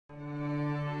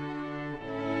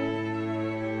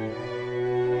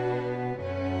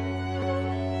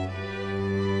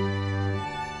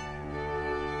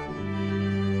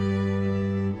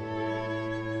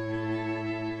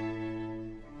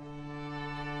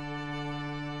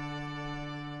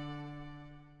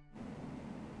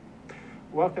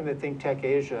Welcome to ThinkTech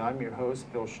Asia. I'm your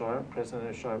host, Bill Sharp, President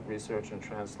of Sharp Research and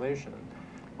Translation.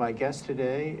 My guest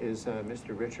today is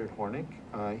Mr. Richard Hornik.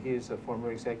 He is a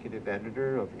former executive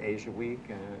editor of Asia Week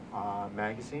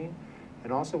magazine,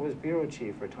 and also was bureau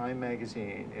chief for Time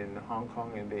magazine in Hong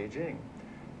Kong and Beijing.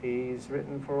 He's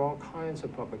written for all kinds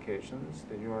of publications,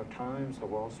 the New York Times, the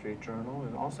Wall Street Journal,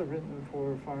 and also written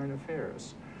for Foreign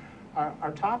Affairs.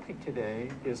 Our topic today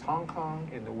is Hong Kong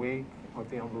in the wake of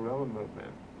the umbrella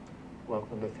movement.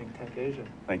 Welcome to ThinkTech Asia.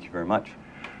 Thank you very much.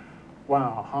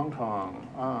 Wow, Hong Kong,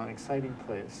 exciting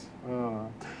place.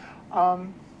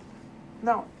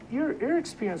 Now, your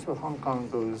experience with Hong Kong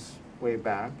goes way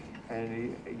back,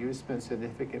 and you spent a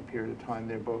significant period of time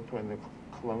there, both during the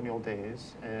colonial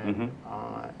days and,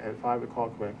 if I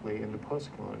recall correctly, in the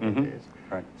post-colonial days.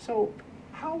 Right. So,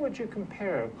 how would you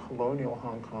compare colonial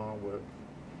Hong Kong with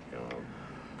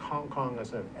Hong Kong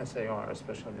as an SAR,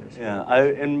 especially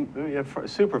in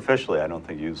this superficially, I don't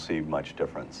think you see much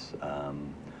difference.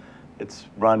 It's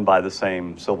run by the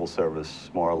same civil service,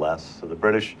 more or less. So the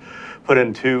British put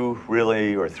in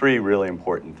three really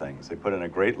important things. They put in a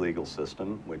great legal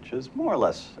system, which is more or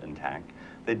less intact.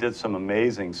 They did some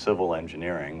amazing civil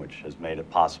engineering, which has made it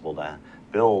possible to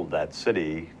build that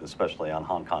city, especially on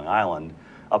Hong Kong Island,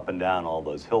 up and down all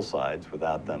those hillsides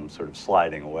without them sort of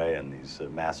sliding away in these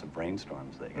massive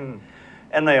rainstorms they get.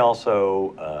 And they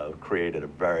also created a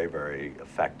very, very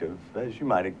effective, as you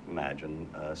might imagine,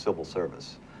 civil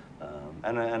service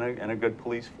and a good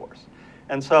police force.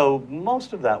 And so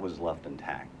most of that was left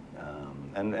intact,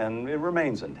 and it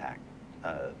remains intact.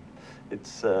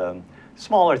 It's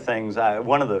smaller things.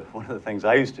 One of the things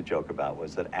I used to joke about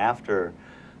was that after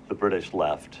the British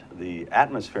left, the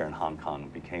atmosphere in Hong Kong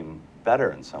became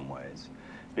better in some ways,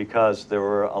 because there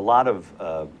were a lot of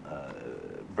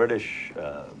British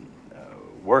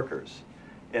workers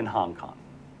in Hong Kong,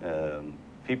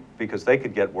 because they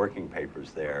could get working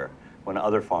papers there when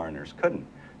other foreigners couldn't.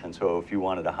 And so if you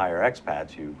wanted to hire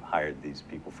expats, you hired these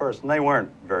people first. And they weren't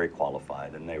very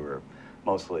qualified, and they were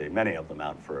mostly, many of them,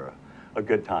 out for a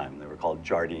good time. They were called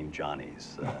Jardine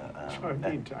Johnnies.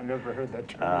 Jardine, I never heard that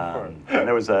term before. And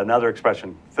there was another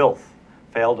expression, filth,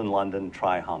 failed in London,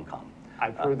 try Hong Kong.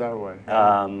 I've heard that one.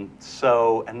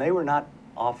 And they were not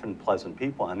often pleasant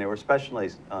people, and they were especially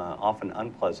often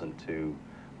unpleasant to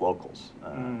locals,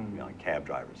 like cab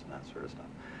drivers and that sort of stuff.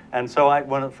 And so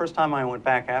when the first time I went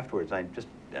back afterwards, it's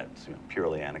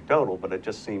purely anecdotal, but it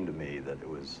just seemed to me that it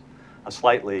was a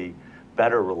slightly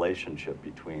better relationship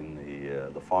between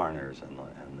the foreigners and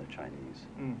the Chinese.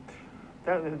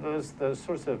 Those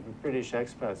sorts of British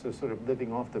expats are sort of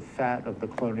living off the fat of the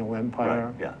colonial empire.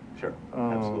 Right. Yeah, sure,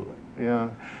 absolutely. Yeah.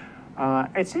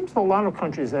 It seems a lot of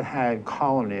countries that had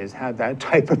colonies had that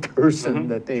type of person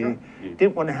that they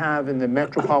didn't want to have in the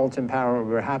metropolitan power.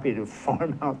 Were happy to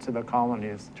farm out to the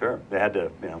colonies. Sure, they had to.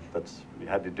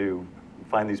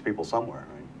 Find these people somewhere,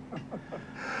 right?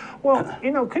 Well,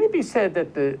 could it be said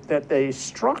that the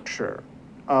structure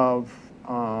of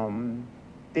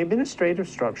the administrative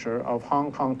structure of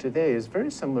Hong Kong today is very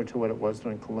similar to what it was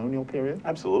during colonial period?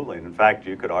 Absolutely. And in fact,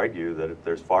 you could argue that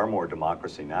there's far more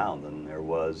democracy now than there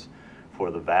was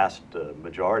for the vast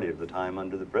majority of the time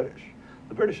under the British.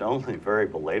 The British only very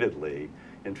belatedly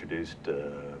introduced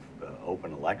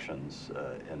open elections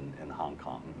in Hong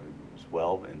Kong. It was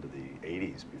well into the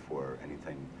 80s before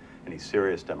any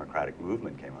serious democratic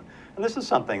movement came on. And this is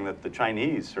something that the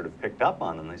Chinese sort of picked up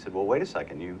on, and they said, well, wait a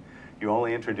second, you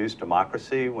only introduce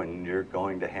democracy when you're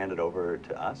going to hand it over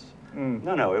to us?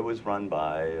 No, it was run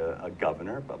by a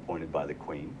governor appointed by the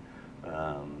Queen,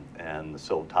 and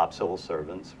the top civil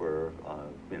servants were,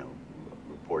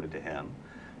 reported to him.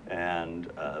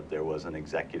 And there was an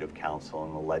executive council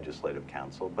and a legislative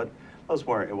council, but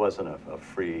it wasn't a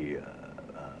free,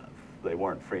 they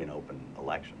weren't free and open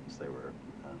elections. They were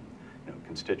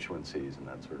constituencies and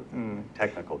that sort of thing,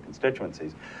 technical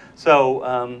constituencies. So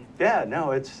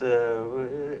it's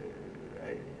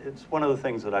one of the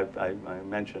things that I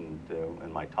mentioned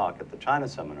in my talk at the China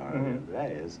seminar the other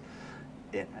day is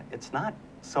it's not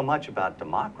so much about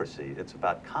democracy, it's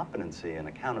about competency and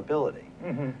accountability.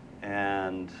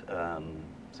 And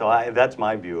so that's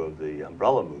my view of the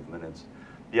umbrella movement. It's,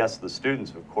 yes, the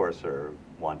students, of course,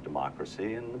 want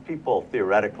democracy, and the people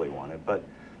theoretically want it, but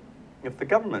if the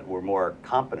government were more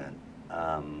competent,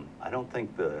 I don't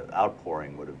think the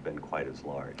outpouring would have been quite as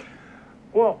large.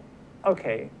 Well,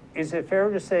 okay. Is it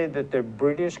fair to say that the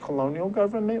British colonial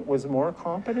government was more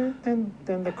competent than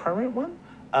the current one?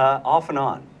 Off and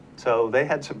on. So they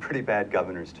had some pretty bad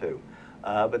governors too.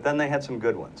 But then they had some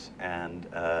good ones. And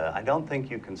I don't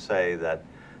think you can say that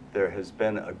there has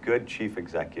been a good chief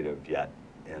executive yet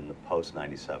in the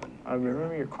post-97. I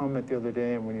remember your comment the other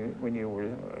day, and when you were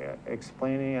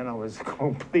explaining it, I was in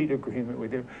complete agreement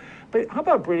with you. But how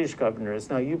about British governors?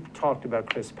 Now, you talked about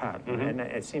Chris Patten, and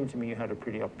it seemed to me you had a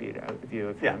pretty upbeat view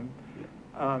of him.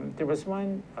 There was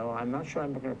one, I'm not sure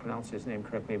I'm going to pronounce his name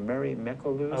correctly, Mary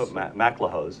McAloose? Oh,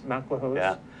 McLehose. McLehose?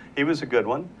 Yeah, he was a good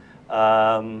one.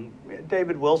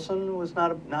 David Wilson was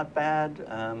not bad.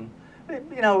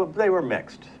 You know, they were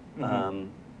mixed.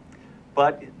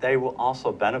 But they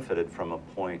also benefited from a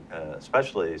point,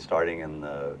 especially starting in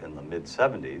the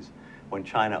mid-70s, when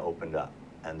China opened up.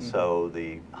 And so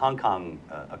the Hong Kong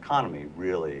economy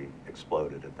really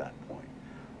exploded at that point.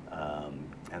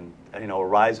 And you know, a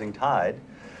rising tide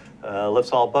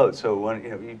lifts all boats. So when, you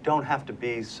know, you don't have to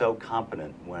be so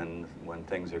competent when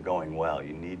things are going well.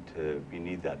 You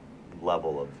need that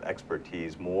level of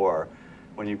expertise more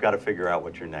when you've got to figure out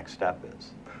what your next step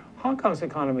is. Hong Kong's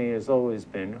economy has always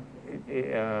been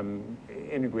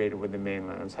integrated with the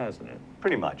mainlands, hasn't it?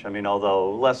 Pretty much. I mean,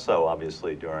 although less so,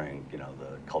 obviously, during, you know,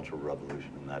 the Cultural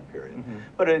Revolution in that period.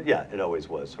 But it always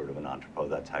was sort of an entrepot.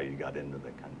 That's how you got into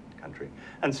the country.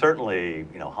 And certainly,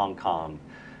 you know, Hong Kong,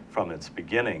 from its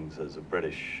beginnings as a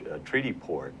British treaty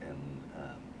port in,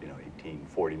 you know,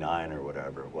 1849 or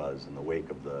whatever it was, in the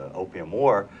wake of the Opium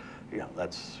War, you know,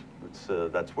 that's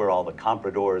where all the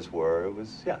compradors were. It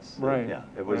was, yes, right. Yeah,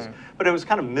 it was, but it was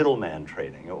kind of middleman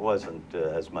trading. It wasn't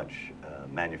as much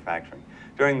manufacturing.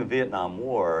 During the Vietnam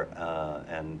War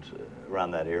and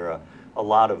around that era, a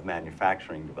lot of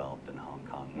manufacturing developed in Hong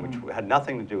Kong, which had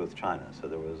nothing to do with China. So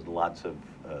there was lots of,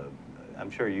 I'm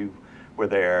sure you were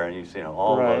there and you've seen, you know,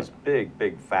 all those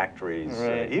big factories,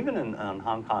 even on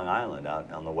Hong Kong Island,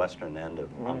 out on the western end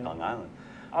of Hong Kong Island.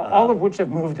 All of which have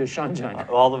moved to Shenzhen.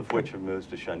 All of which have moved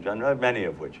to Shenzhen, many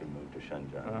of which have moved to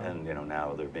Shenzhen. And, you know,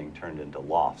 now they're being turned into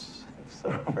lofts. So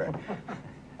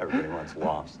everybody wants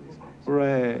lofts these days.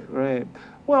 Right.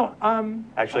 Well,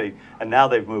 actually, and now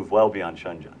they've moved well beyond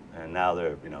Shenzhen. And now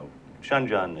they're, you know,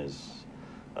 Shenzhen is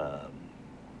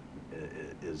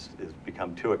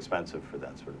become too expensive for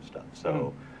that sort of stuff.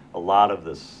 So a lot of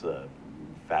this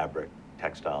fabric,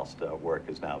 textile work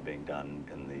is now being done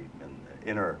in the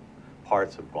inner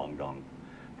parts of Guangdong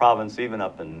province, even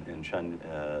up in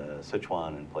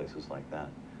Sichuan and places like that.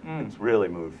 It's really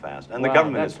moved fast, and the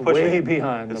government is pushing. Way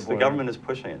behind the border. The government is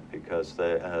pushing it because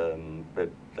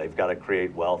they've got to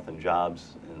create wealth and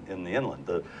jobs in the inland.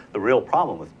 The real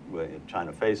problem with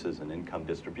China faces in income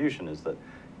distribution is that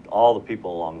all the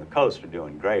people along the coast are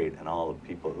doing great, and all the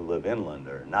people who live inland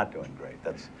are not doing great.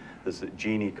 That's this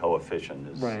Gini coefficient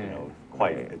is, you know,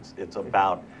 quite.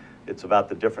 It's about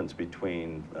the difference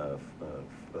between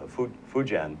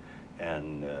Fujian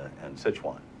and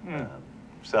Sichuan.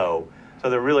 So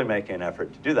they're really making an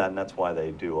effort to do that, and that's why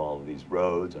they do all of these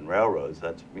roads and railroads.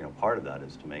 That's, you know, part of that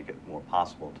is to make it more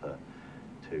possible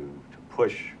to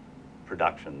push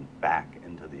production back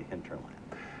into the hinterland.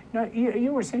 Now,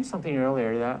 you were saying something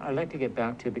earlier that I'd like to get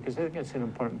back to, because I think it's an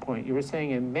important point. You were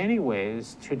saying in many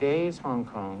ways, today's Hong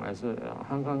Kong as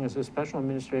a special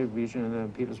administrative region of the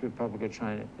People's Republic of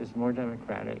China is more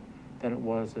democratic than it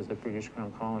was as a British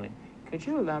Crown colony. Could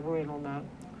you elaborate on that?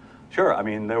 Sure. I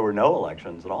mean, there were no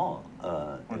elections at all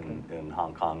in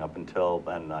Hong Kong up until,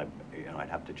 and I'd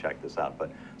have to check this out, but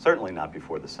certainly not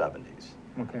before the 70s.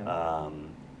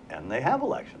 And they have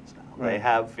elections now. They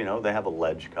have, you know, they have a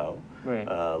LegCo,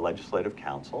 Legislative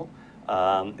Council.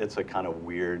 It's a kind of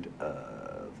weird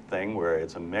thing where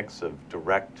it's a mix of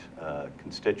direct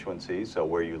constituencies, so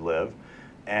where you live,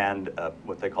 and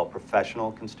what they call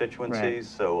professional constituencies.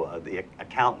 So the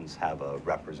accountants have a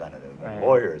representative, and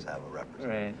lawyers have a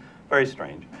representative. Very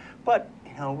strange. But,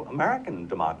 you know, American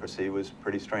democracy was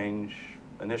pretty strange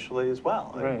initially as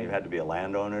well. You had to be a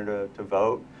landowner to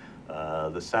vote.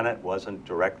 The Senate wasn't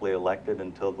directly elected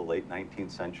until the late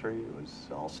 19th century. It was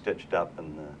all stitched up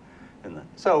in the.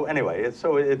 So anyway,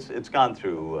 it's gone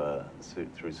through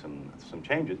some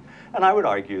changes, and I would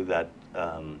argue that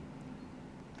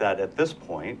that at this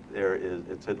point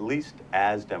it's at least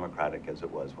as democratic as it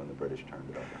was when the British turned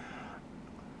it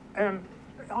over.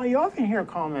 You often hear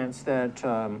comments that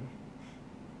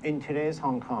in today's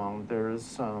Hong Kong,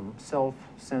 there's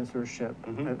self-censorship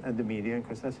at the media,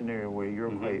 because that's an area where you're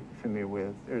quite familiar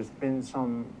with. There's been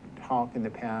some talk in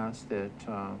the past that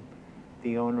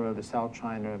the owner of the South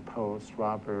China Post,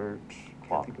 Robert,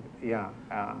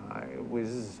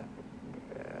 was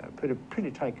put a pretty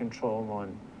tight control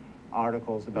on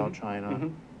articles about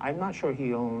China. I'm not sure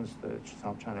he owns the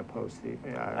South China Post.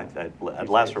 At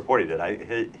last report he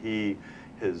did.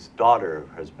 His daughter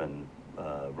has been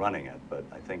running it, but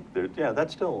I think that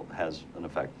still has an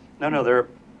effect. No,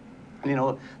 You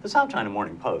know, the South China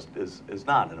Morning Post is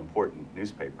not an important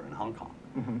newspaper in Hong Kong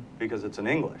because it's in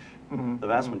English. The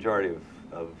vast majority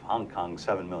of Hong Kong's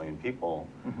 7 million people,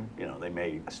 you know, they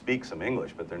may speak some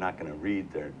English, but they're not going to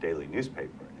read their daily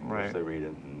newspaper in English. Right. They read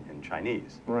it in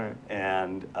Chinese. Right.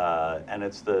 And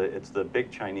it's the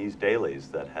big Chinese dailies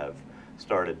that have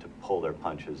started to pull their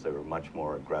punches. They were much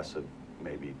more aggressive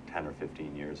maybe 10 or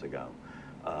 15 years ago.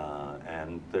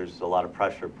 And there's a lot of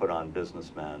pressure put on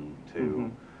businessmen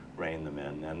to rein them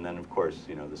in. And then, of course,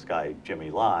 you know, this guy, Jimmy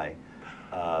Lai,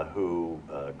 who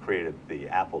created the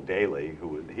Apple Daily,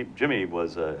 Jimmy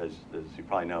was, as you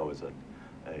probably know, was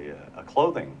a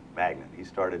clothing magnate. He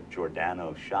started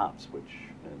Giordano Shops, which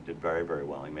did very, very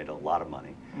well. He made a lot of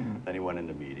money. Then he went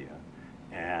into media.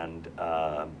 And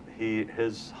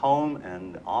his home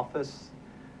and office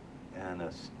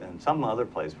and some other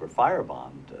place were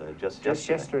firebombed just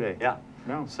yesterday. Yeah.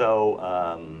 No.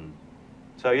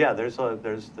 So yeah, there's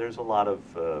a lot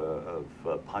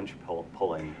of punch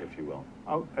pulling, if you will.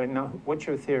 Oh, now, what's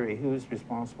your theory? Who's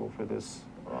responsible for this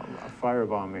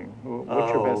firebombing?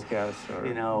 What's your best guess? Or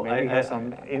you know, maybe you have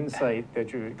some insight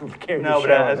that you care to No, but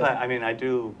share. I mean, I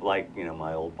do like, you know,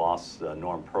 my old boss,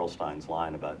 Norm Pearlstein's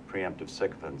line about preemptive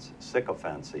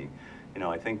sycophancy. You know,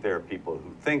 I think there are people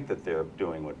who think that they're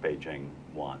doing what Beijing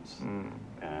wants.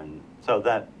 And so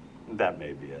that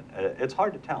may be it. It's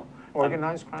hard to tell.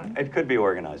 Organized crime? It could be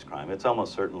organized crime. It's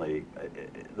almost certainly,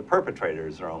 the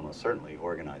perpetrators are almost certainly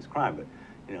organized crime, but,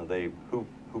 you know,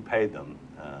 who paid them,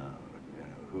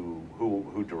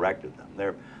 who directed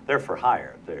them. They're for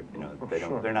hire. They're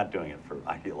not doing it for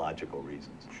ideological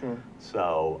reasons. Sure.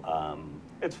 So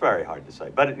it's very hard to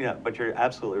say. But but you're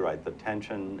absolutely right. The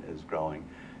tension is growing,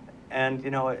 and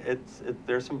you know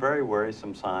there's some very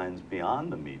worrisome signs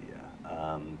beyond the media.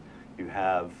 You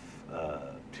have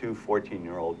 2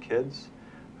 14-year-old kids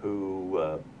who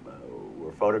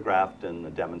were photographed in the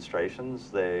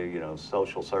demonstrations.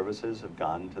 Social services have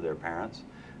gone to their parents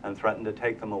and threatened to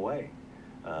take them away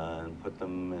and put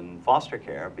them in foster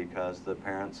care because the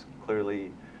parents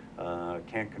clearly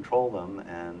can't control them,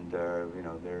 and they're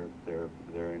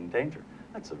in danger.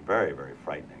 That's a very, very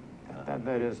frightening.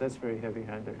 That's very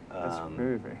heavy-handed. That's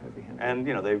very, very heavy-handed.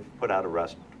 And they've put out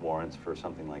arrest warrants for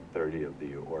something like 30 of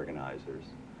the organizers.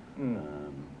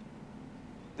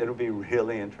 It'll be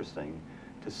really interesting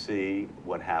to see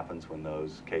what happens when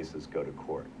those cases go to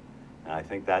court. And I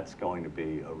think that's going to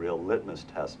be a real litmus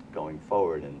test going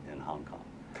forward in Hong Kong.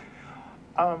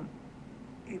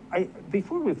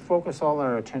 Before we focus all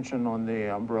our attention on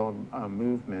the umbrella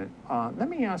movement, let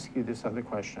me ask you this other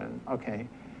question. Okay,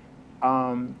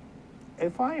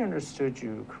 if I understood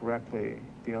you correctly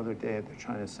the other day at the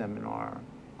China seminar,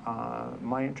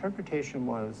 my interpretation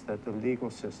was that the legal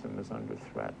system is under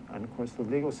threat. And of course, the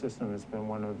legal system has been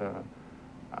one of the,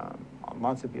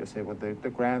 lots of people say, well, the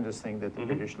grandest thing that the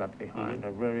British left behind,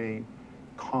 a very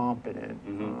competent,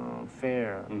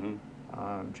 fair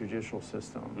judicial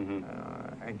system.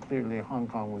 And clearly Hong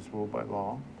Kong was ruled by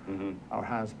law, or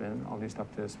has been, at least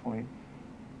up to this point.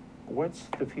 What's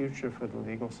the future for the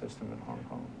legal system in Hong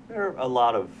Kong? There are a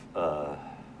lot of,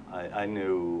 I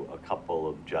knew a couple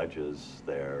of judges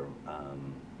there,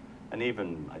 and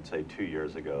even, I'd say 2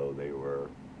 years ago, they were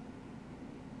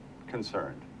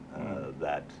concerned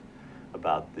that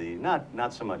about the,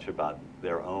 not so much about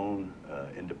their own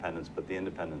independence, but the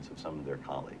independence of some of their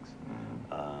colleagues.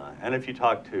 And if you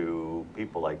talk to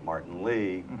people like Martin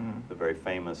Lee, the very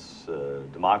famous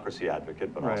democracy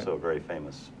advocate, but also a very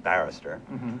famous barrister,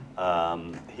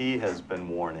 he has been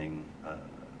warning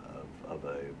of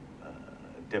a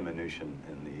diminution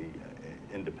in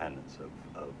the independence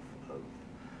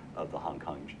of the Hong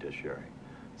Kong judiciary.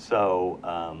 So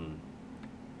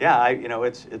yeah,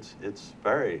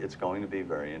 it's going to be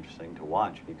very interesting to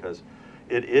watch because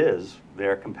it is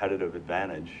their competitive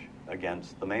advantage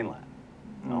against the mainland,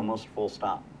 almost full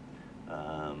stop.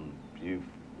 You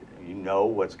know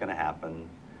what's going to happen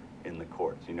in the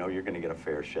courts. You know you're going to get a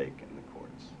fair shake in the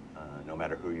courts, no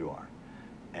matter who you are.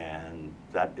 And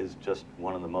that is just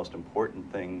one of the most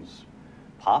important things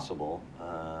possible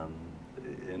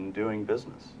in doing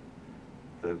business,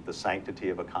 the sanctity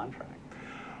of a contract.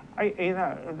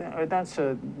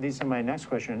 These are my next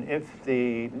question. If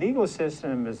the legal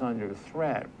system is under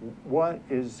threat, what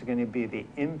is going to be the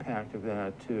impact of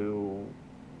that to,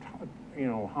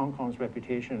 Hong Kong's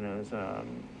reputation as a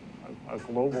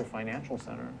global financial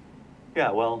center?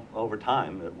 Yeah, well, over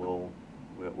time it will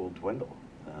dwindle.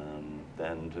 And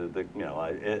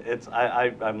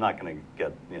I'm not going to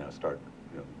get start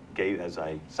as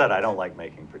I said, I don't like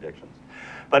making predictions,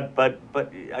 but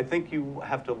I think you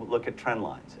have to look at trend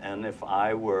lines. And if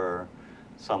I were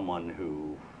someone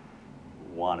who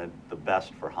wanted the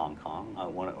best for Hong Kong,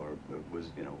 or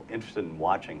was interested in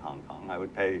watching Hong Kong, I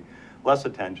would pay less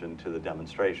attention to the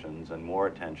demonstrations and more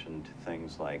attention to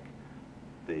things like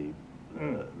the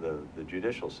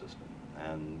judicial system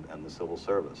and the civil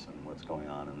service and what's going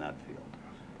on in that field.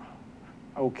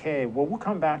 Okay, well, we'll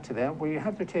come back to that. We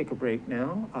have to take a break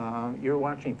now. You're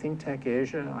watching ThinkTech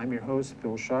Asia. I'm your host,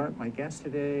 Bill Sharp. My guest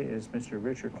today is Mr.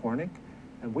 Richard Hornik,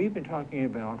 and we've been talking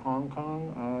about Hong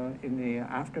Kong in the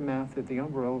aftermath of the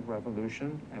Umbrella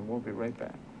Revolution, and we'll be right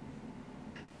back.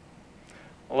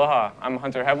 Aloha, I'm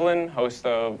Hunter Hevlin, host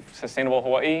of Sustainable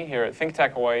Hawaii here at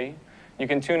ThinkTech Hawaii. You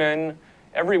can tune in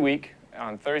every week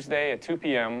on Thursday at 2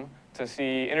 p.m. to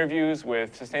see interviews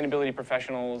with sustainability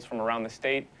professionals from around the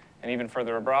state and even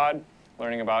further abroad,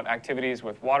 learning about activities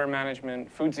with water management,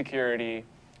 food security,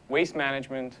 waste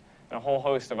management, and a whole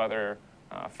host of other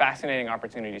fascinating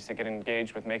opportunities to get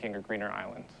engaged with making a greener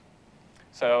island.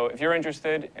 So if you're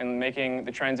interested in making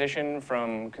the transition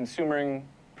from consuming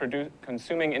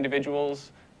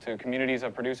individuals to communities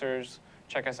of producers,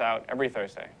 check us out every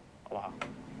Thursday. Aloha.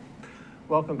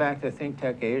 Welcome back to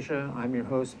ThinkTech Asia. I'm your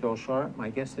host, Bill Sharp.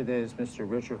 My guest today is Mr.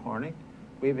 Richard Hornik.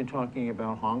 We've been talking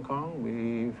about Hong Kong.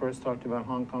 We first talked about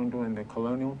Hong Kong during the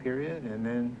colonial period and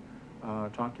then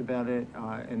talked about it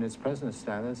in its present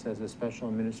status as a special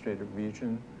administrative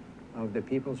region of the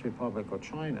People's Republic of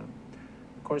China.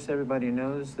 Of course, everybody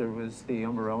knows there was the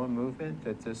Umbrella movement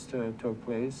that just took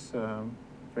place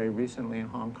very recently in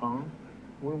Hong Kong.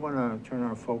 We want to turn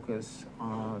our focus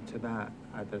to that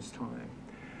at this time.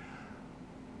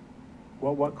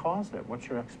 Well, what caused it? What's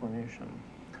your explanation?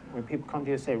 When people come to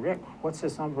you and say, Rick, what's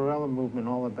this Umbrella movement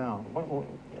all about?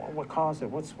 What caused it?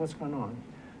 What's going on?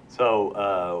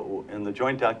 So in the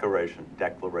joint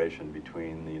declaration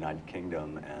between the United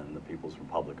Kingdom and the People's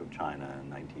Republic of China in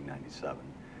 1997,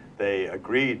 they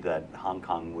agreed that Hong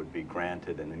Kong would be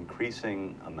granted an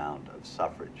increasing amount of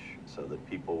suffrage so that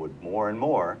people would more and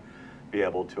more be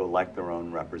able to elect their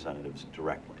own representatives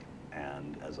directly.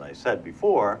 And as I said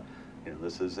before,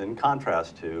 this is in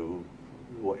contrast to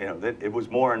it was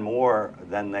more and more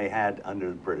than they had under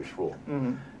the British rule.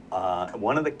 Mm-hmm.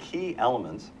 One of the key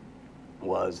elements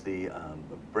was the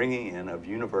bringing in of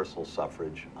universal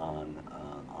suffrage on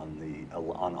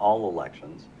all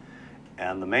elections,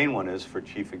 and the main one is for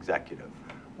chief executive.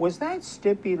 Was that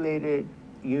stipulated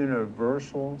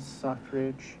universal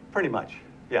suffrage? Pretty much,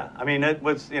 yeah. I mean, it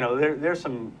was. There's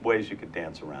some ways you could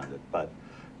dance around it, but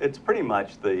it's pretty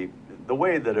much the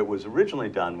way that it was originally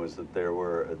done was that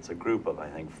it's a group of, I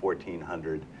think,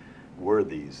 1,400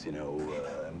 worthies,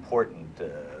 important,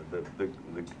 the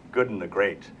good and the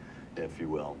great, if you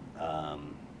will,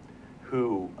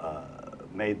 who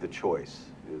made the choice.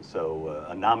 So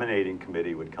a nominating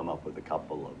committee would come up with a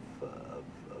couple of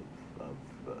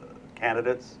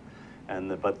candidates,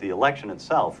 but the election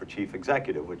itself for chief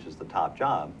executive, which is the top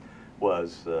job,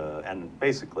 was, and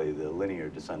basically the linear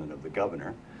descendant of the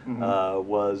governor, mm-hmm.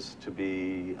 Was to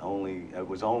be only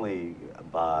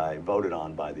voted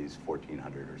on by these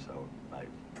 1,400 or so. I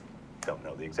don't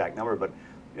know the exact number, but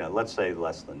let's say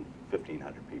less than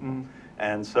 1,500 people. Mm-hmm.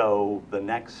 And so the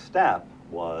next step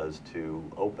was to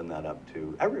open that up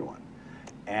to everyone.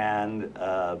 And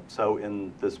so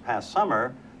in this past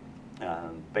summer,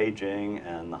 Beijing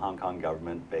and the Hong Kong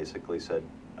government basically said,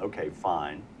 okay,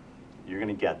 fine, you're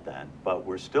going to get that, but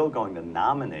we're still going to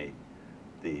nominate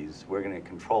these. We're going to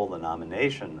control the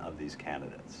nomination of these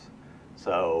candidates.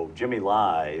 So Jimmy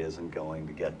Lai isn't going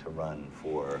to get to run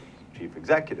for chief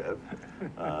executive.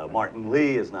 Martin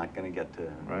Lee is not going to get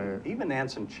to, right. Even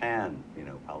Anson Chan,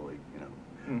 probably,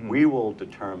 mm-hmm. We will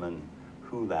determine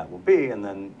who that will be, and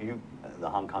then you, the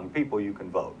Hong Kong people, you can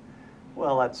vote.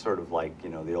 Well, that's sort of like,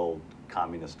 the old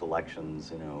communist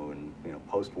elections, in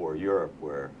post-war Europe,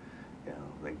 where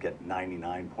they get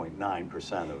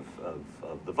 99.9%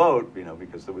 of the vote,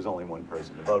 because there was only one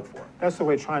person to vote for. That's the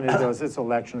way China does its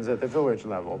elections at the village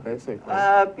level, basically.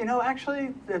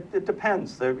 Actually, it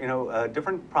depends.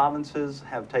 Different provinces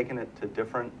have taken it to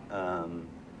different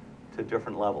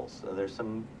levels. There's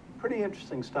some pretty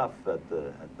interesting stuff at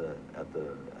the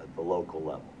local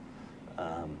level,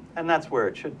 and that's where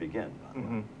it should begin.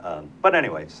 Mm-hmm. But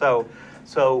anyway, so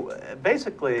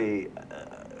basically,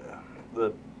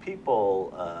 the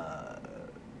people,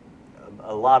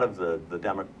 a lot of the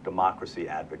democracy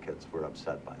advocates were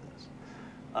upset by this.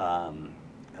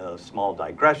 A small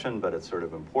digression, but it's sort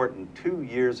of important. 2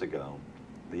 years ago,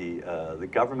 the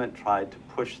government tried to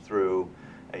push through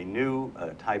a new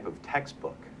type of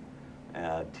textbook,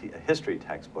 a history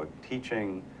textbook,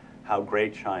 teaching how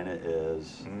great China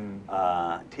is,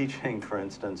 teaching, for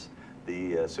instance,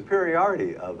 the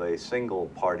superiority of a single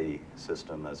party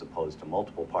system as opposed to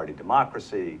multiple party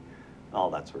democracy, all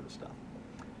that sort of stuff.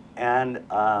 And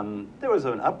there was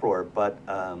an uproar, but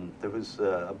there was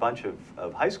a bunch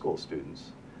of high school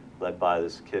students led by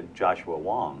this kid, Joshua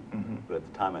Wong, who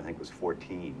at the time I think was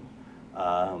 14.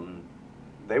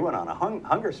 They went on a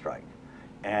hunger strike.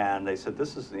 And they said,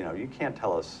 this is, you can't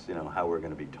tell us, how we're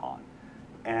going to be taught.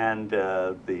 And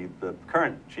the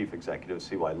current chief executive,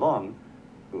 C.Y. Leung,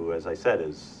 who, as I said,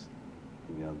 is,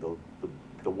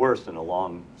 the worst in a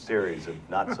long series of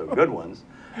not so good ones,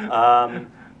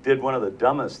 did one of the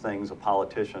dumbest things a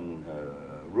politician,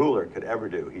 ruler could ever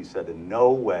do. He said, in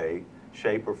no way,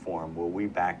 shape, or form will we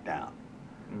back down.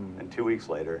 And 2 weeks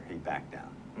later, he backed down.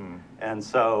 And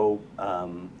so,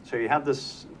 so you have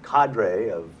this cadre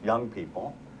of young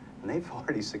people, and they've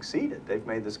already succeeded. They've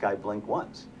made this guy blink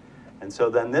once. And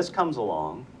so then this comes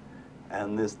along,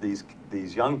 and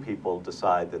these young people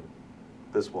decide that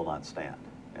this will not stand.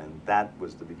 And that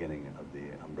was the beginning of the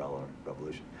umbrella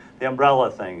revolution. The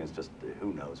umbrella thing is just,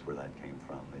 who knows where that came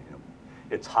from.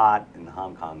 It's hot in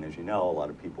Hong Kong, as you know. A lot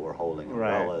of people are holding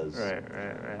umbrellas. Right.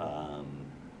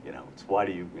 It's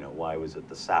why was it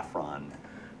the saffron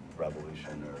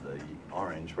revolution or the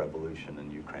orange revolution in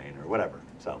Ukraine or whatever?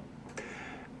 So.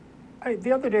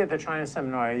 The other day at the China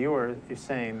seminar, you were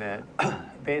saying that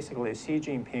basically Xi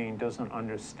Jinping doesn't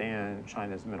understand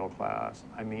China's middle class.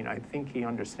 I mean, I think he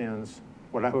understands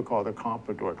what I would call the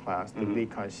comprador class, the Li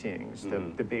Ka-shings,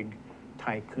 the big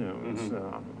tycoons.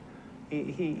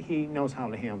 He knows how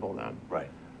to handle them. Right.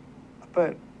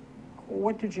 But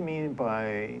what did you mean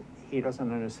by he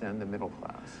doesn't understand the middle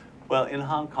class? Well, in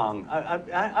Hong Kong,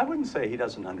 I wouldn't say he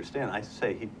doesn't understand. I'd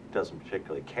say he doesn't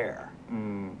particularly care.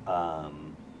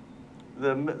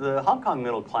 The Hong Kong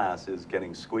middle class is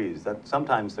getting squeezed.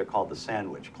 Sometimes they're called the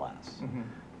sandwich class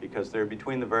because they're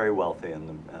between the very wealthy and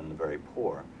the very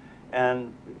poor.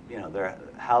 And their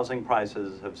housing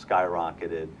prices have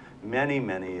skyrocketed.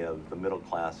 Many of the middle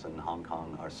class in Hong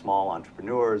Kong are small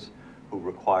entrepreneurs who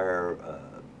require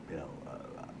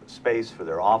space for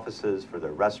their offices, for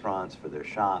their restaurants, for their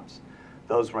shops.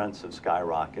 Those rents have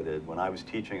skyrocketed. When I was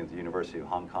teaching at the University of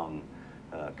Hong Kong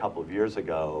a couple of years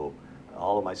ago,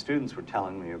 all of my students were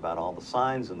telling me about all the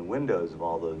signs in the windows of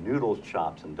all the noodle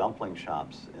shops and dumpling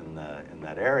shops in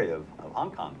that area of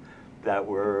Hong Kong that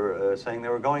were saying they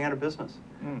were going out of business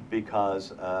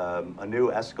because a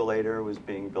new escalator was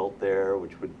being built there,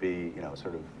 which would be,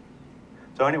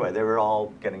 So anyway, they were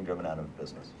all getting driven out of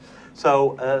business.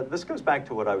 So this goes back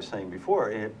to what I was saying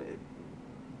before.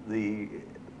 The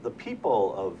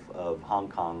people of Hong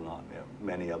Kong,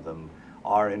 many of them,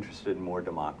 are interested in more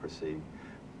democracy.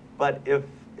 But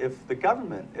if the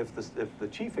government, if the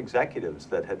chief executives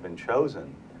that had been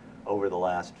chosen over the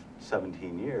last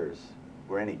 17 years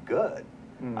were any good,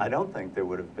 I don't think there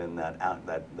would have been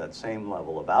that same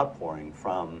level of outpouring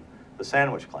from the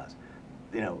sandwich class.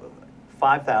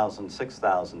 5,000,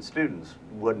 6,000 students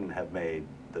wouldn't have made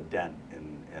the dent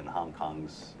in Hong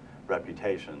Kong's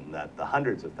reputation that the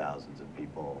hundreds of thousands of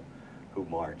people who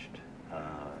marched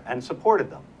and supported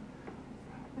them.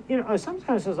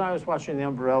 Sometimes as I was watching the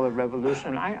Umbrella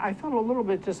Revolution, I felt a little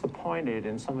bit disappointed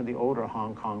in some of the older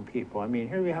Hong Kong people. I mean,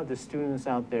 here we have the students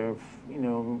out there,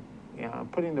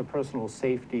 putting their personal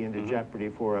safety into jeopardy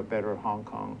for a better Hong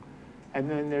Kong. And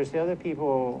then there's the other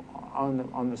people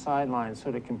on the sidelines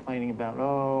sort of complaining about,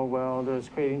 oh, well, there's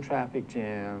creating traffic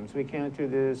jams. We can't do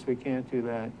this, we can't do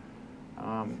that.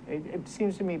 It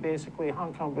seems to me basically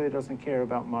Hong Kong really doesn't care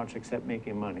about much except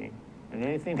making money. And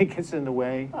anything that gets in the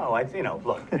way. Oh,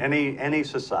 look, any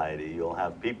society, you'll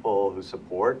have people who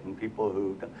support and people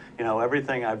who,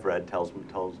 everything I've read tells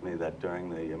me that during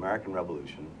the American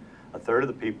Revolution, a third of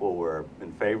the people were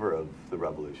in favor of the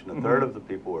revolution, a third of the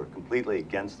people were completely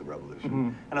against the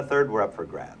revolution, and a third were up for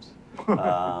grabs.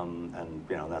 And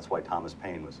that's why Thomas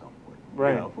Paine was so important.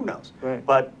 Right. Who knows? Right.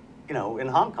 But in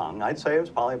Hong Kong, I'd say it was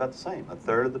probably about the same. A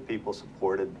third of the people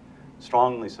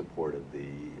strongly supported the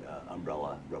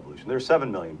umbrella revolution. There are 7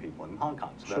 million people in Hong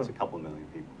Kong, so that's a couple of million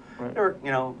people. Right. There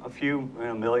were, a few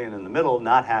million in the middle,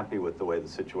 not happy with the way the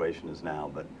situation is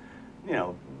now, but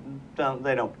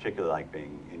they don't particularly like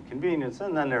being inconvenienced.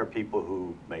 And then there are people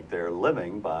who make their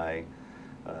living by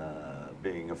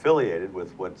being affiliated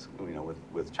with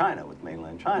with China, with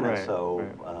mainland China. Right, so,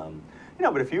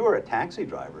 but if you were a taxi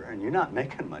driver and you're not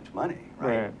making much money,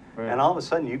 right? And all of a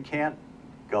sudden you can't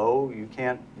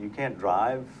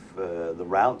drive the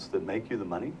routes that make you the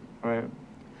money. Right.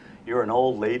 You're an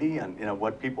old lady, and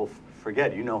what people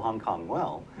forget, Hong Kong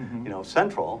well.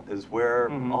 Central is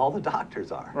where all the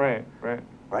doctors are.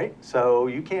 Right. So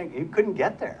you couldn't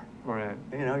get there. Right.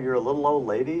 You're a little old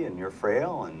lady and you're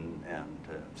frail, and And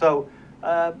so,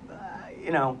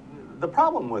 you know, the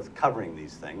problem with covering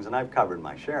these things, and I've covered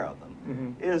my share of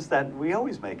them, is that we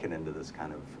always make it into this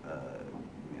kind of,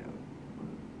 you know,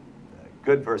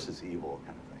 good versus evil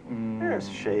kind of thing. There's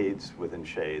shades within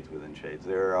shades within shades.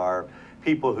 There are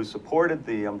people who supported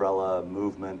the umbrella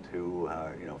movement who,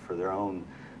 you know, for their own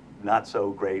not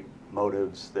so great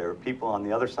motives. There are people on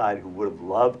the other side who would have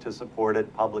loved to support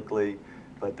it publicly,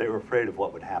 but they were afraid of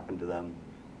what would happen to them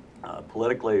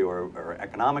politically or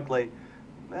economically.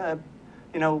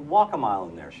 You know, walk a mile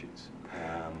in their shoes.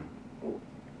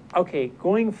 Okay,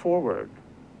 going forward,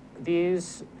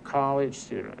 these college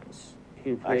students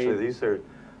who played... Actually, these are,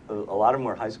 a lot of them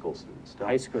were high school students.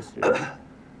 High school students.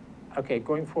 Okay,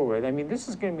 going forward, I mean, this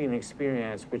is going to be an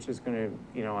experience which is going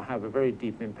to, you know, have a very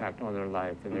deep impact on their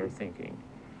life and their thinking.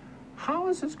 How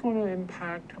is this going to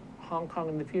impact Hong Kong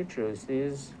in the future as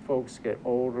these folks get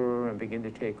older and begin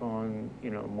to take on,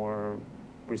 you know, more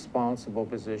responsible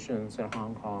positions in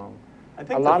Hong Kong? I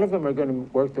think a lot of them are going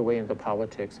to work their way into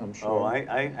politics, I'm sure. Oh,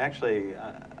 I actually,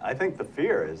 I think the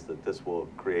fear is that this will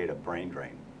create a brain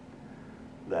drain.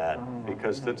 That,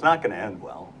 because it's not going to end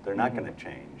well. They're not going to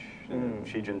change.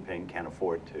 Xi Jinping can't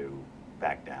afford to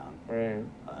back down. Right.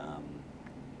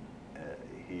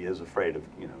 He is afraid of,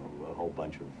 you know, a whole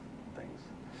bunch of things,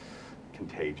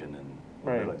 contagion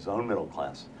and his own middle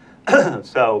class.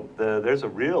 So there's a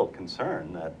real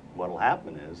concern that what will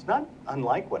happen is not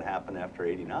unlike what happened after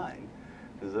 '89,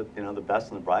 is that, you know, the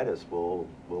best and the brightest will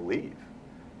leave.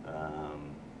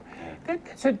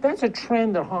 That's a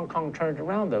trend that Hong Kong turned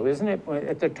around, though, isn't it?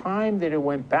 At the time that it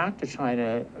went back to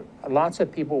China, lots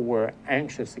of people were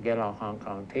anxious to get out of Hong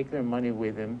Kong, take their money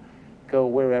with them, go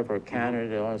wherever,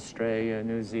 Canada, Australia,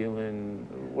 New Zealand,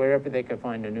 wherever they could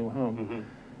find a new home.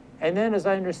 And then, as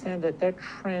I understand it, that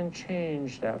trend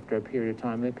changed after a period of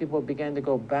time, and people began to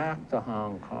go back to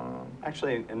Hong Kong.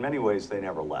 Actually, in many ways, they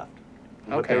never left.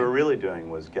 What they were really doing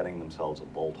was getting themselves a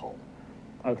bolt hole.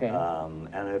 Okay.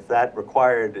 And if that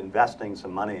required investing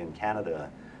some money in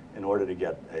Canada in order to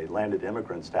get a landed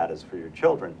immigrant status for your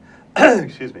children,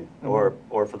 excuse me, or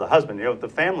for the husband, you know, the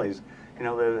families, you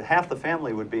know, half the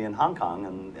family would be in Hong Kong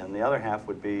and the other half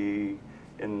would be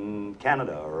in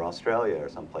Canada or Australia or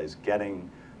someplace getting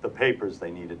the papers they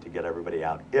needed to get everybody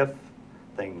out if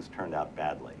things turned out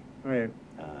badly. Right.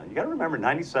 You got to remember,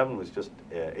 '97 was just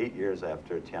 8 years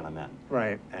after Tiananmen.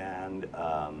 Right. And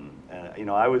you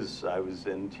know, I was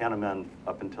in Tiananmen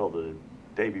up until the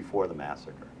day before the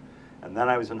massacre, and then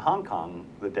I was in Hong Kong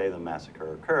the day the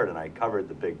massacre occurred, and I covered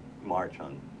the big march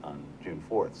on June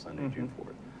 4th, Sunday, June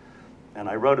 4th. And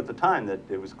I wrote at the time that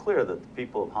it was clear that the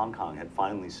people of Hong Kong had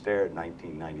finally stared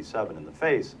 1997 in the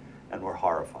face and were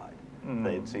horrified.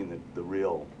 They had seen the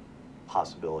real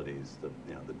possibilities, the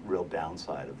real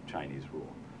downside of Chinese rule.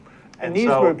 And these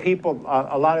were people,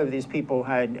 a lot of these people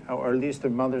had, or at least their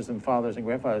mothers and fathers and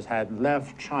grandfathers had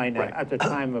left China at the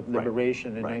time of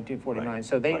liberation in 1949.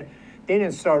 So they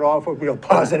didn't start off with real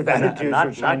positive attitudes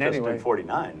for China anyway. Not just in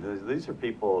 '49. These are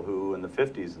people who in the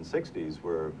 50s and 60s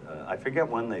were, I forget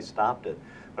when they stopped it,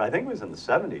 but I think it was in the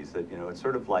 70s that, you know, it's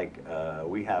sort of like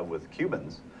we have with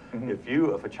Cubans.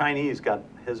 If a Chinese got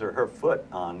his or her foot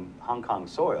on Hong Kong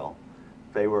soil,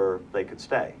 they could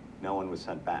stay. No one was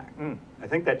sent back. I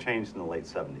think that changed in the late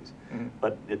 70s,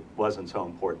 but it wasn't so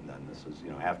important then. This was,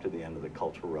 you know, after the end of the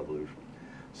Cultural Revolution.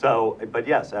 So, but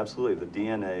yes, absolutely, the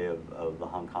DNA of the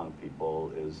Hong Kong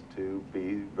people is to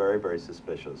be very, very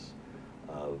suspicious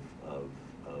of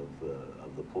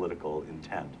the political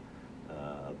intent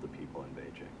of the people in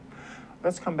Beijing.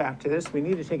 Let's come back to this. We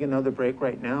need to take another break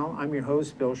right now. I'm your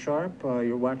host, Bill Sharp.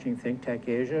 You're watching ThinkTech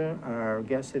Asia. Our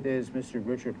guest today is Mr.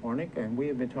 Richard Hornik, and we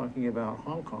have been talking about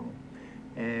Hong Kong.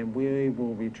 And we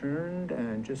will return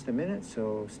in just a minute,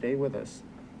 so stay with us.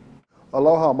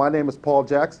 Aloha, my name is Paul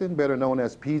Jackson, better known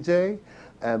as PJ,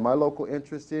 and my local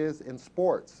interest is in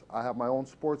sports. I have my own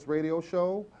sports radio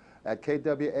show at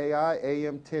KWAI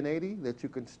AM 1080 that you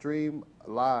can stream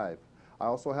live. I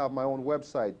also have my own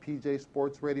website,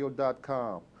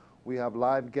 pjsportsradio.com. We have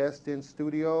live guests in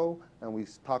studio, and we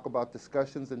talk about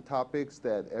discussions and topics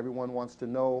that everyone wants to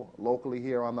know locally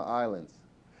here on the islands.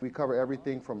 We cover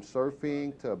everything from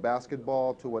surfing to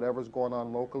basketball to whatever's going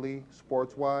on locally,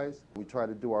 sports-wise. We try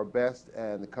to do our best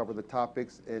and cover the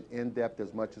topics in depth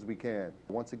as much as we can.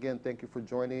 Once again, thank you for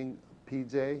joining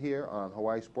PJ here on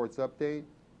Hawaii Sports Update.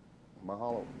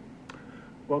 Mahalo.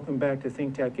 Welcome back to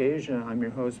ThinkTech Asia. I'm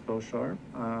your host, Bill Sharp.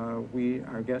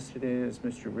 Our guest today is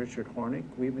Mr. Richard Hornik.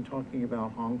 We've been talking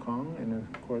about Hong Kong, and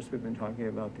of course we've been talking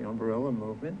about the umbrella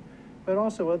movement, but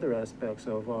also other aspects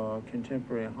of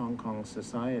contemporary Hong Kong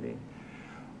society.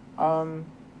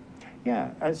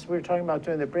 Yeah, as we were talking about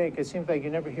during the break, it seems like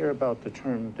you never hear about the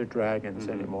term the dragons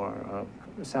anymore.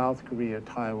 South Korea,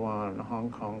 Taiwan, Hong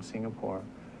Kong, Singapore.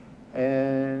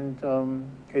 And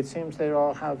it seems they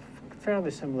all have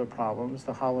fairly similar problems,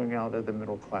 the hollowing out of the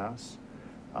middle class.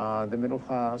 The middle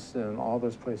class in all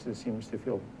those places seems to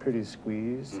feel pretty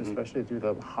squeezed, especially due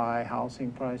to high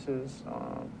housing prices,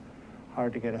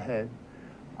 hard to get ahead.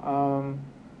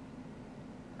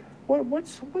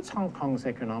 What's Hong Kong's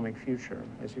economic future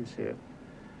as you see it?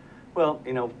 Well,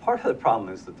 you know, part of the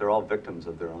problem is that they're all victims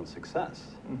of their own success.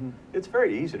 It's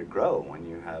very easy to grow when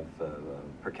you have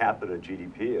per capita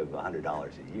GDP of $100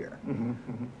 a year.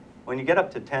 When you get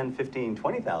up to $10,000, $15,000,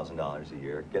 $20,000 a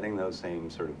year, getting those same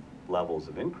sort of levels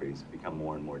of increase become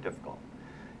more and more difficult.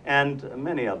 And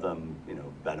many of them, you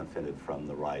know, benefited from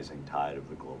the rising tide of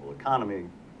the global economy.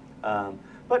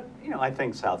 But, you know, I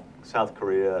think South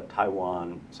Korea,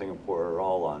 Taiwan, Singapore are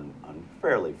all on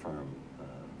fairly firm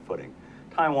footing.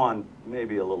 Taiwan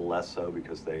maybe a little less so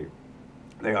because they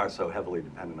are so heavily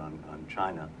dependent on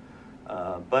China.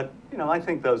 But, you know, I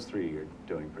think those three are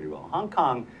doing pretty well. Hong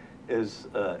Kong is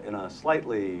in a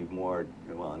slightly more,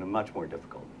 well, in a much more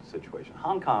difficult situation.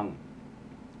 Hong Kong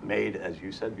made, as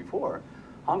you said before,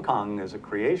 Hong Kong is a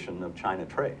creation of China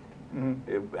trade. And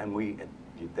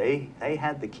they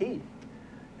had the key,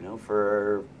 you know,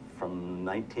 from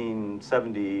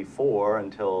 1974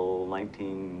 until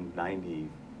 1994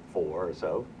 or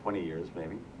so, 20 years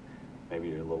maybe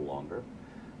a little longer.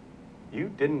 You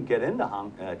didn't get into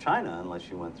China unless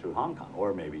you went through Hong Kong,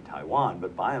 or maybe Taiwan,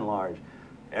 but by and large,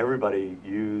 everybody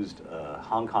used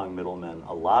Hong Kong middlemen.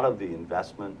 A lot of the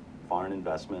investment, foreign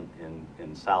investment in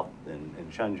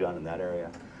Shenzhen, in that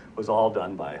area, was all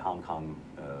done by Hong Kong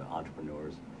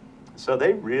entrepreneurs. So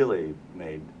they really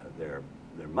made their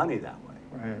money that way.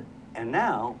 Right. And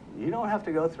now, you don't have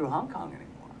to go through Hong Kong anymore.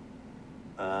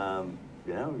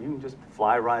 You know, you can just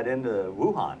fly right into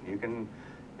Wuhan. You can,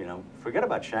 you know, forget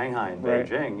about Shanghai and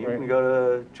Beijing. You can go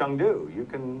to Chengdu. You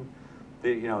can,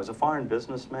 you know, as a foreign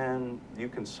businessman, you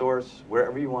can source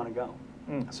wherever you want to go.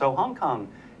 So Hong Kong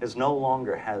is no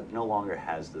longer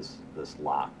has this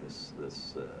lock, this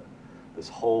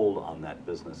hold on that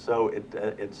business. So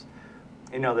it's,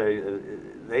 you know,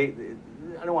 they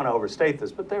I don't want to overstate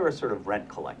this, but they were sort of rent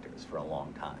collectors for a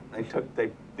long time.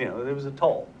 You know, there was a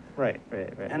toll. Right.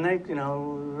 And you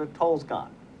know, the toll's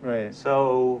gone. Right.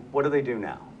 So what do they do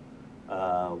now?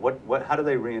 How do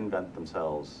they reinvent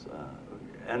themselves?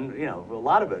 And you know, a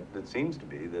lot of it seems to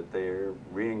be that they're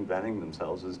reinventing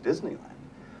themselves as Disneyland.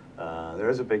 There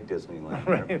is a big Disneyland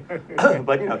there.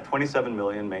 But you know, 27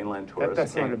 million mainland tourists.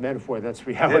 That's not a metaphor, that's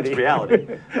reality. It's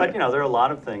reality. But you know, there are a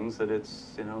lot of things that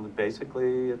it's, you know,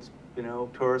 basically it's, you know,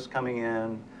 tourists coming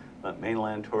in,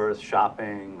 mainland tourists,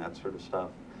 shopping, that sort of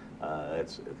stuff.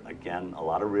 It's, again, a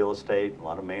lot of real estate, a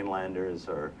lot of mainlanders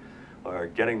are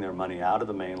getting their money out of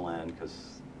the mainland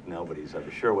because nobody's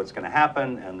ever sure what's going to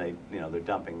happen, and they're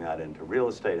dumping that into real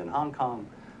estate in Hong Kong.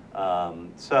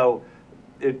 So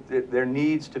there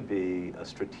needs to be a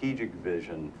strategic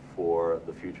vision for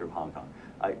the future of Hong Kong.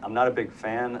 I'm not a big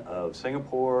fan of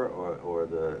Singapore or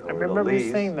the I remember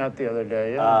you saying that the other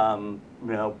day. Yeah. You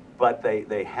know, but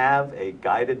they have a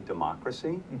guided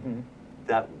democracy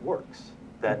that works,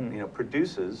 that you know,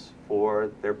 produces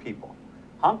for their people.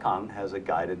 Hong Kong has a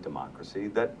guided democracy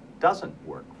that doesn't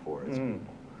work for its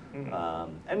people.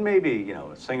 And maybe, you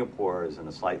know, Singapore is in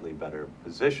a slightly better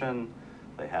position.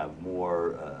 They have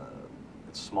more,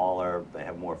 it's smaller, they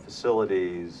have more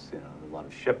facilities, you know, a lot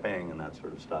of shipping and that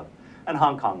sort of stuff. And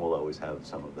Hong Kong will always have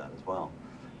some of that as well.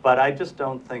 But I just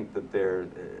don't think that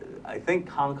I think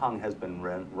Hong Kong has been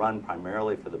run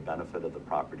primarily for the benefit of the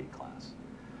property class.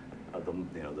 Of the,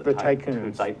 you know, the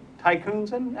tycoons.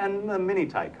 Tycoons and the mini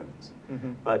tycoons.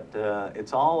 But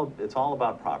it's all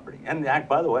about property. And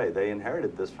by the way, they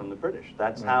inherited this from the British.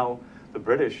 That's how the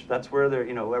British, that's where they're,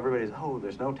 you know, everybody's, oh,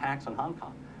 there's no tax on Hong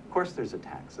Kong. Of course there's a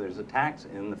tax. There's a tax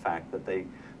in the fact that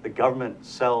the government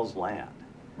sells land.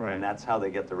 Right. And that's how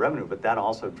they get the revenue. But that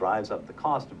also drives up the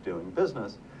cost of doing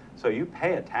business. So you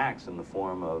pay a tax in the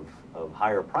form of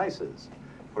higher prices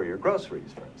for your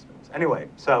groceries, for instance. Anyway,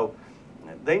 so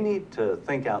they need to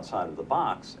think outside of the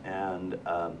box and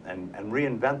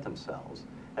reinvent themselves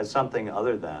as something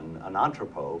other than an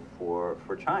entrepot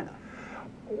for China.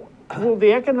 Will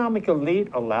the economic elite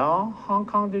allow Hong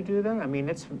Kong to do that? I mean,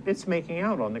 it's making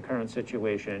out on the current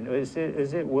situation. Is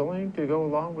it willing to go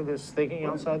along with this thinking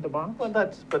outside the box? Well,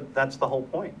 that's the whole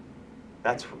point.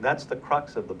 That's the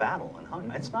crux of the battle in Hong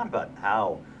Kong. It's not about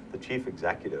how the chief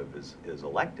executive is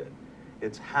elected.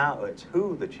 It's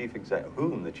whom the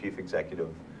chief executive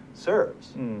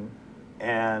serves.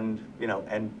 And you know,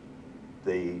 and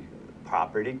the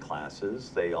property classes,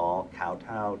 they all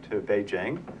kowtow to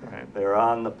Beijing. Right. They're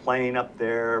on the plane up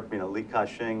there, Li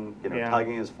Ka-shing, Yeah.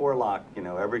 tugging his forelock,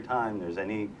 every time there's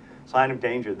any sign of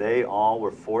danger, they all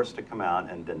were forced to come out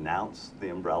and denounce the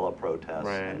umbrella protests,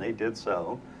 Right. and they did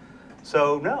so.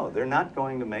 So no, they're not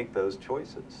going to make those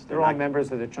choices. They're all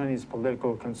members of the Chinese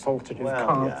Political Consultative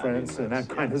Conference and that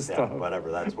kind of stuff. Yeah,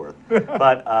 whatever that's worth.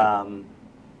 But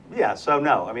yeah, so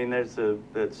no, I mean, it's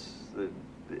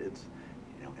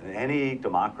in any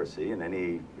democracy, in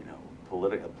any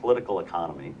political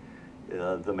economy,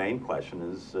 the main question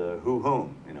is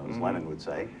whom, as Lenin would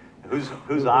say,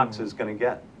 whose ox is going to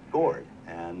get gored,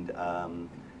 and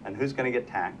who's going to get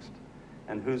taxed,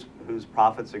 and whose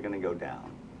profits are going to go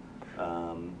down.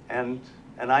 And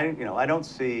I don't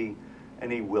see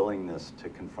any willingness to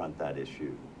confront that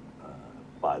issue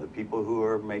by the people who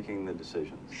are making the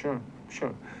decisions. Sure,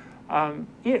 sure.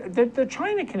 Yeah, the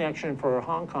China connection for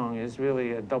Hong Kong is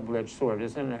really a double-edged sword,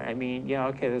 isn't it? I mean, yeah,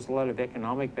 okay, there's a lot of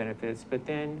economic benefits, but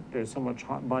then there's so much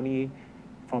money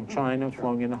from China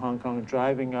flowing into Hong Kong,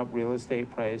 driving up real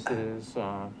estate prices,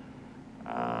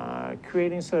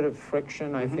 creating sort of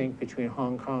friction, I think, between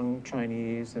Hong Kong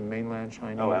Chinese and mainland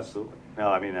Chinese. Oh, absolutely. No,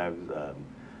 I mean,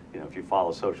 if you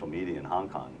follow social media in Hong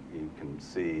Kong, you can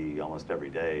see almost every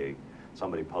day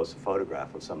somebody posts a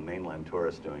photograph of some mainland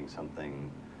tourist doing something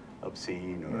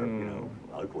obscene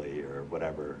or ugly or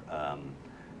whatever.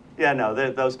 Yeah, no,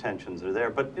 those tensions are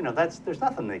there, but there's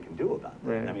nothing they can do about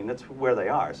that. Right. I mean, that's where they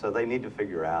are, so they need to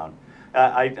figure out.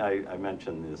 I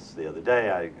mentioned this the other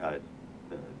day. A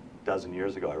dozen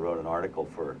years ago, I wrote an article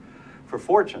for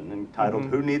Fortune entitled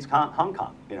 "Who Needs Hong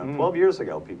Kong?" 12 years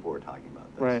ago, people were talking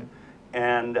about this. Right.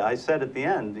 And I said at the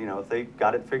end, if they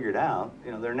got it figured out,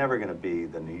 they're never going to be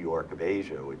the New York of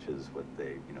Asia, which is what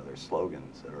their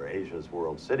slogans are, Asia's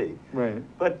world city. Right.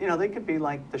 But, they could be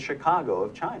like the Chicago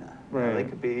of China. Right. They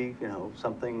could be,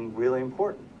 something really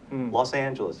important. Los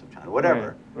Angeles of China,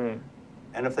 whatever. Right.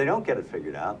 And if they don't get it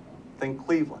figured out, think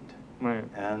Cleveland. Right.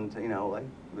 And,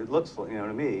 it looks,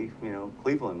 to me,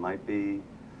 Cleveland might be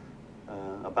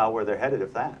about where they're headed,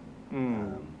 if that.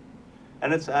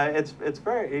 And it's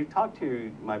very. You talk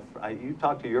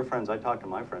to your friends. I talk to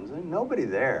my friends, and nobody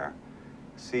there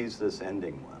sees this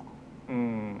ending well.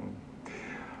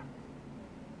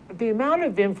 The amount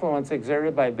of influence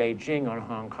exerted by Beijing on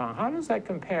Hong Kong, how does that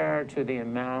compare to the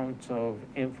amount of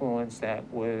influence that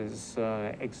was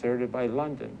exerted by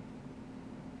London?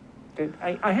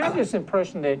 I have this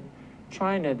impression that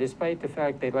China, despite the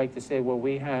fact they like to say, well,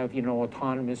 we have,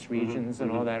 autonomous regions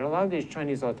and all that, a lot of these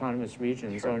Chinese autonomous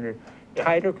regions are under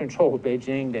tighter control of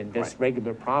Beijing than just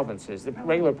regular provinces. The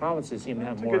regular provinces seem to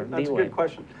have more leeway. That's a good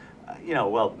question.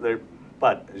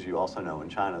 But as you also know, in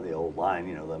China, the old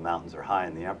line, the mountains are high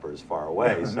and the emperor is far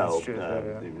away. So, true,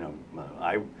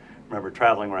 I remember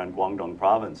traveling around Guangdong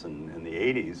province in the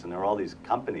 80s, and there were all these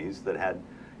companies that had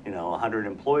 100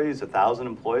 employees, 1,000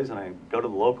 employees, and I go to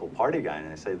the local party guy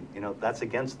and I say, that's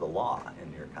against the law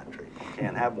in your country. You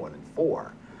can't have more than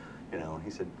 4. He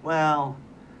said, well,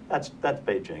 that's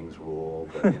Beijing's rule,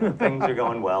 but things are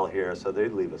going well here, so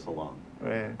they'd leave us alone.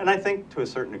 Right. And I think to a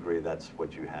certain degree that's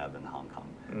what you have in Hong Kong.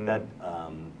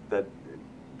 That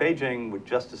Beijing would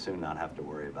just as soon not have to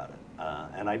worry about it.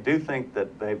 And I do think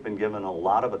that they've been given a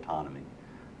lot of autonomy.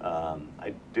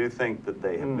 I do think that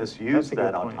they have misused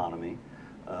that autonomy.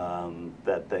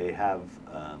 That they have,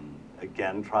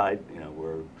 again, tried,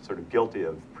 we're sort of guilty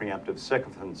of preemptive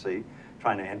sycophancy,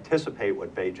 trying to anticipate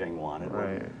what Beijing wanted.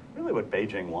 Right. Really what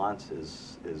Beijing wants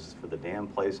is for the damn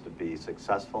place to be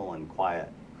successful and quiet.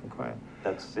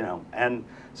 That's, and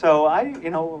so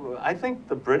I think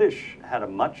the British had a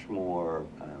much more,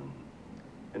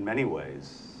 in many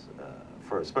ways,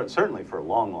 certainly for a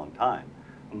long, long time,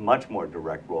 a much more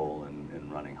direct role in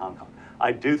running Hong Kong.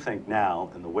 I do think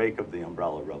now, in the wake of the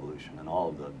Umbrella Revolution and all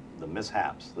of the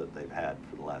mishaps that they've had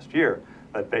for the last year,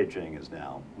 that Beijing is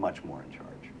now much more in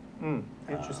charge.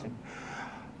 Interesting.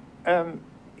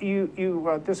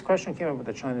 This question came up at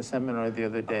the China seminar the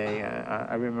other day.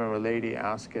 I remember a lady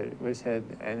asked it. It said,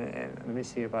 and let me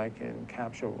see if I can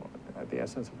capture what the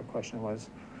essence of the question was.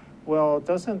 Well,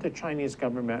 doesn't the Chinese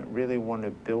government really want to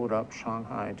build up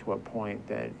Shanghai to a point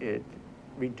that it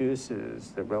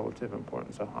reduces the relative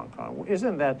importance of Hong Kong?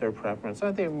 Isn't that their preference?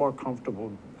 Aren't they more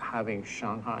comfortable having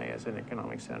Shanghai as an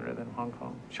economic center than Hong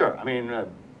Kong? Sure. I mean,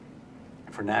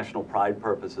 for national pride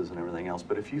purposes and everything else,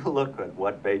 but if you look at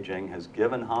what Beijing has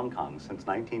given Hong Kong since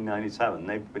 1997,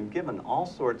 they've been given all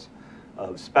sorts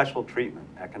of special treatment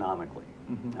economically.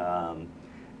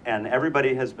 And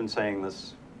everybody has been saying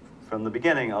this from the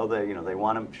beginning, they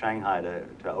want Shanghai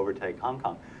to overtake Hong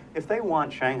Kong. if they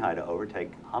want Shanghai to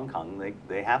overtake Hong Kong,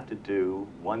 they have to do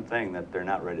one thing that they're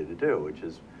not ready to do, which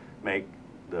is make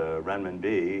the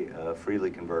renminbi a freely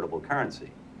convertible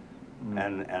currency.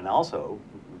 And also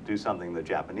do something the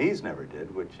Japanese never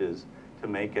did, which is to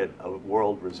make it a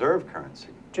world reserve currency.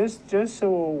 Just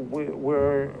so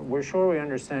we're sure we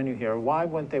understand you here, why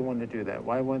wouldn't they want to do that?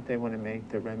 Why wouldn't they want to make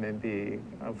the renminbi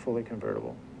fully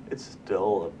convertible? It's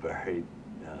still a very,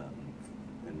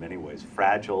 in many ways,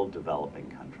 fragile developing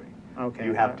country. Okay.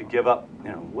 You have to give up,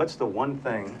 what's the one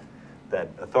thing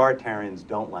that authoritarians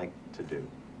don't like to do?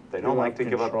 They don't like to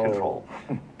give up control.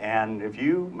 And if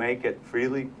you make it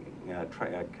freely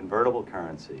convertible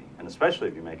currency, and especially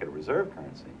if you make it a reserve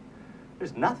currency,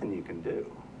 there's nothing you can do,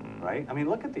 right? I mean,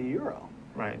 look at the euro.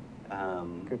 Right.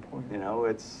 Good point.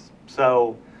 It's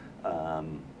so,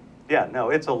 yeah, no,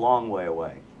 it's a long way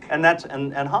away. And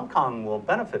and Hong Kong will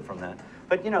benefit from that.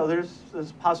 But, there's a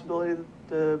possibility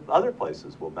that other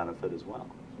places will benefit as well.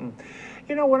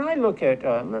 When I look at,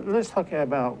 let's talk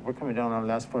about, we're coming down on the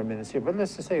last 4 minutes here, but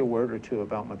let's just say a word or two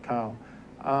about Macau.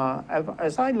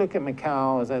 As I look at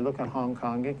Macau, as I look at Hong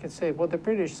Kong, I could say, well, the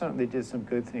British certainly did some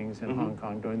good things in Hong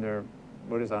Kong during their,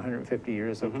 150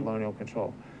 years of colonial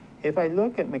control. If I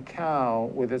look at Macau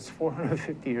with its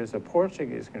 450 years of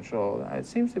Portuguese control, it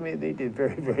seems to me they did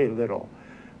very, very little.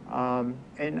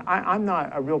 And I'm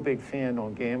not a real big fan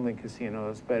on gambling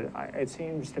casinos, but it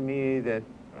seems to me that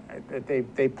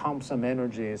they pump some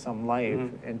energy, some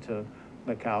life into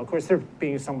Macau. Of course, they're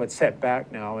being somewhat set back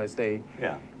now as they,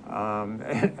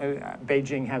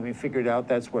 Beijing having figured out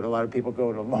that's what a lot of people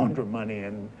go to launder money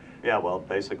and. Yeah, well,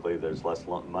 basically, there's less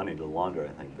money to launder. I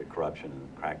think the corruption and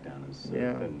the crackdown has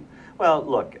been. Well,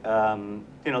 look,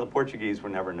 the Portuguese were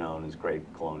never known as great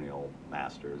colonial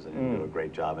masters. They didn't do a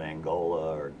great job in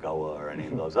Angola or Goa or any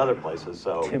of those other places.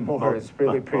 So Timor is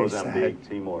really pretty Mozambique,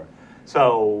 sad. Timor.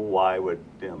 So why would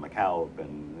Macau have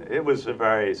been? It was a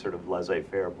very sort of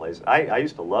laissez-faire place. I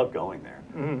used to love going there,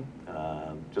 and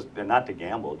not to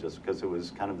gamble, just because it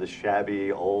was kind of this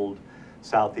shabby old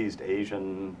Southeast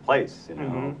Asian place,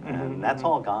 and that's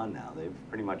all gone now. They've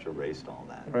pretty much erased all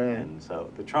that, right. And so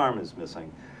the charm is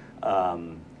missing.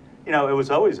 It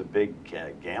was always a big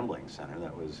gambling center.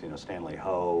 That was, Stanley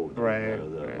Ho,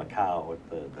 Macau with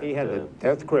the. He had a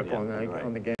death grip on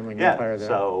the gambling empire there.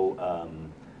 So.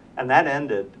 And that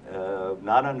ended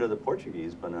not under the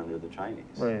Portuguese, but under the Chinese.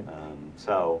 Right.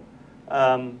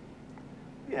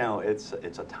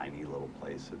 It's a tiny little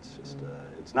place. It's just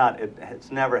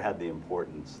it's never had the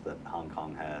importance that Hong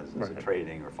Kong has as a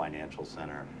trading or financial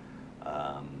center.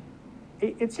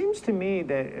 It seems to me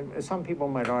that some people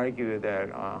might argue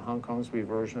that Hong Kong's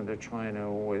reversion to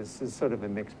China was sort of a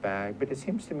mixed bag, but it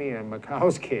seems to me in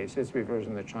Macau's case, its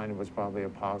reversion to China was probably a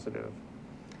positive.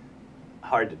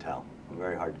 Hard to tell.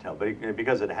 Very hard to tell, but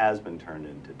because it has been turned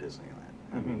into Disneyland.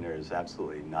 I mean, there's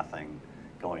absolutely nothing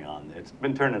going on. It's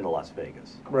been turned into Las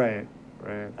Vegas. Right.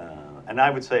 And I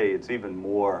would say it's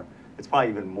probably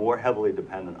even more heavily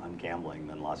dependent on gambling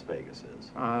than Las Vegas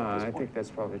is. I think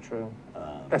that's probably true.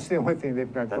 That's the only thing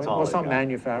they've got going. Well, some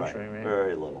manufacturing, right?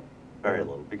 Very little,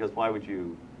 because why would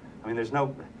you, there's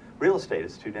no, real estate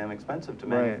is too damn expensive to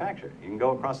manufacture. You can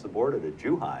go across the border to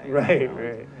Zhuhai.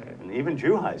 Right. And even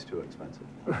Zhuhai is too expensive.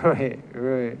 Right.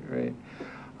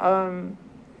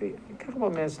 A couple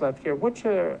of minutes left here.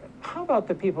 How about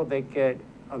the people that get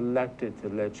elected to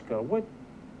LegCo?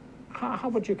 How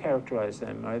would you characterize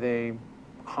them? Are they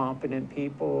competent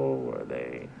people? Are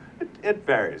they? It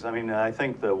varies. I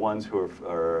think the ones who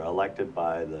are elected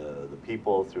by the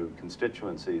people through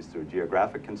constituencies, through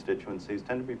geographic constituencies,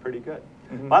 tend to be pretty good.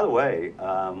 By the way,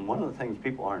 one of the things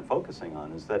people aren't focusing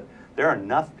on is that there are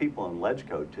enough people in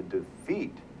LegCo to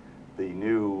defeat the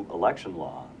new election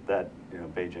law that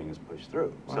Beijing has pushed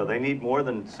through. Wow. So they need more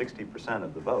than 60%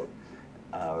 of the vote,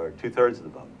 or 2/3 of the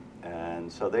vote.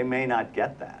 And so they may not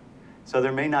get that. So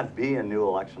there may not be a new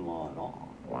election law at all.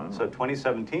 Wow. So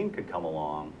 2017 could come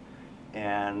along,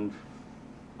 and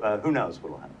who knows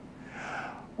what will happen.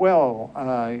 Well,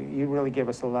 you really gave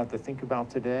us a lot to think about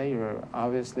today.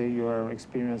 Obviously, your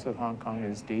experience with Hong Kong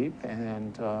is deep,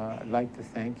 and I'd like to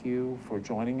thank you for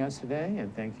joining us today,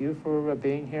 and thank you for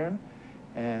being here.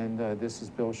 And this is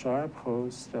Bill Sharp,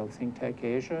 host of ThinkTech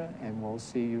Asia, and we'll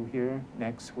see you here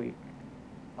next week.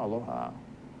 Aloha.